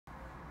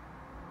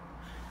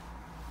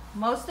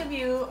Most of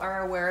you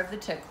are aware of the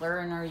Tickler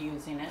and are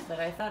using it,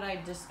 but I thought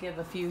I'd just give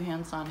a few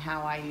hints on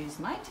how I use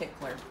my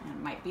Tickler, and it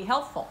might be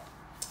helpful.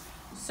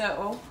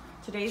 So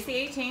today's the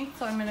 18th,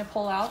 so I'm going to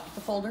pull out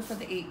the folder for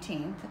the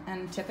 18th,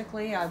 and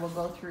typically I will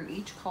go through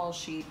each call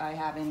sheet I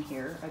have in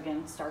here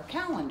against our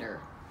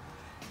calendar.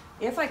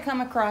 If I come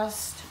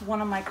across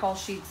one of my call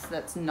sheets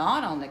that's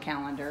not on the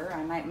calendar,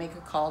 I might make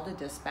a call to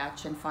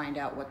dispatch and find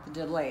out what the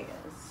delay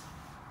is.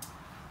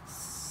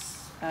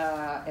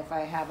 If I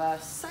have a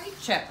site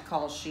check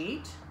call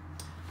sheet,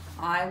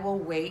 I will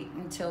wait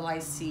until I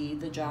see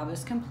the job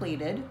is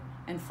completed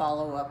and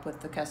follow up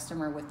with the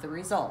customer with the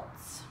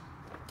results.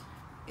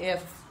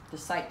 If the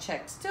site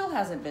check still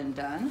hasn't been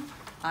done,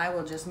 I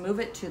will just move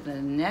it to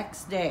the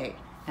next day,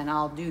 and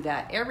I'll do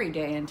that every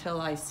day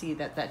until I see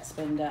that that's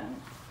been done.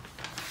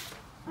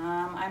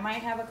 I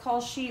might have a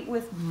call sheet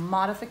with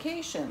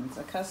modifications,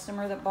 a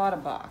customer that bought a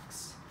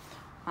box.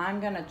 I'm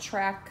gonna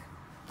track,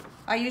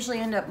 I usually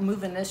end up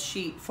moving this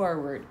sheet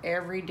forward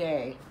every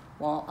day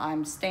while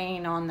I'm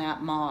staying on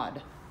that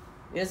mod.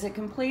 Is it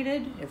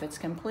completed? If it's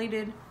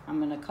completed, I'm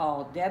gonna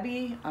call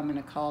Debbie, I'm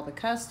gonna call the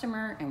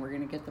customer, and we're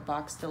gonna get the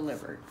box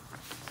delivered.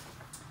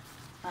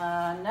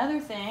 Another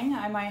thing,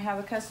 I might have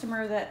a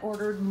customer that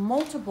ordered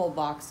multiple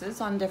boxes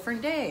on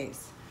different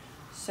days.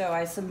 So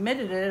I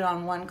submitted it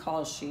on one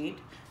call sheet.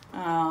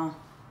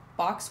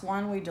 Box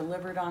 1 we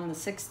delivered on the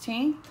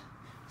 16th.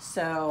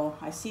 So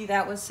I see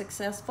that was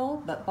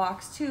successful, but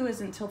box 2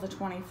 is until the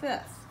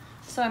 25th.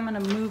 So I'm gonna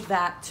move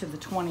that to the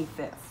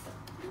 25th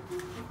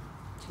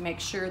to make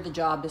sure the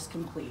job is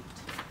complete.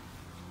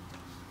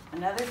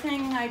 Another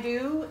thing I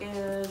do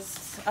is,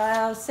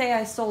 say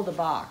I sold a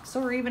box,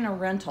 or even a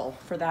rental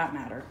for that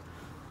matter.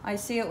 I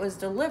see it was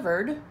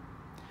delivered,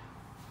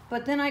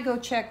 but then I go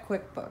check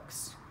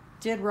QuickBooks.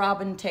 Did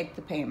Robin take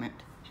the payment?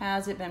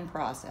 Has it been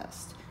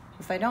processed?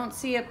 If I don't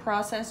see it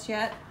processed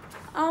yet,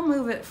 I'll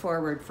move it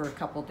forward for a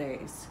couple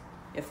days.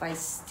 If I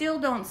still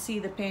don't see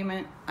the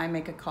payment, I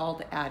make a call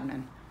to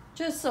admin,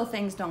 just so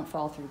things don't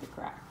fall through the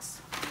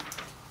cracks.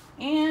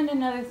 And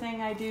another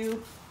thing I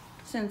do,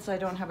 since I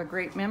don't have a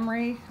great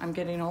memory, I'm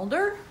getting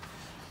older,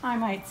 I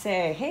might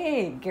say,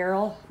 hey,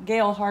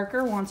 Gail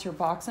Harker wants her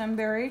box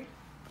unburied,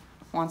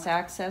 wants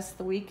access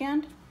the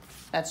weekend.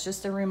 That's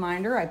just a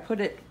reminder. I put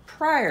it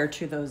prior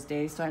to those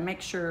days, so I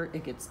make sure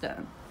it gets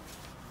done.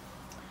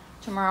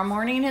 Tomorrow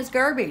morning is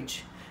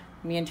garbage.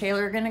 Me and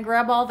Taylor are gonna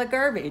grab all the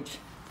garbage.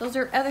 Those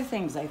are other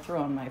things I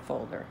throw in my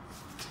folder.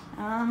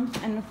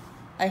 And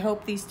I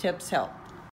hope these tips help.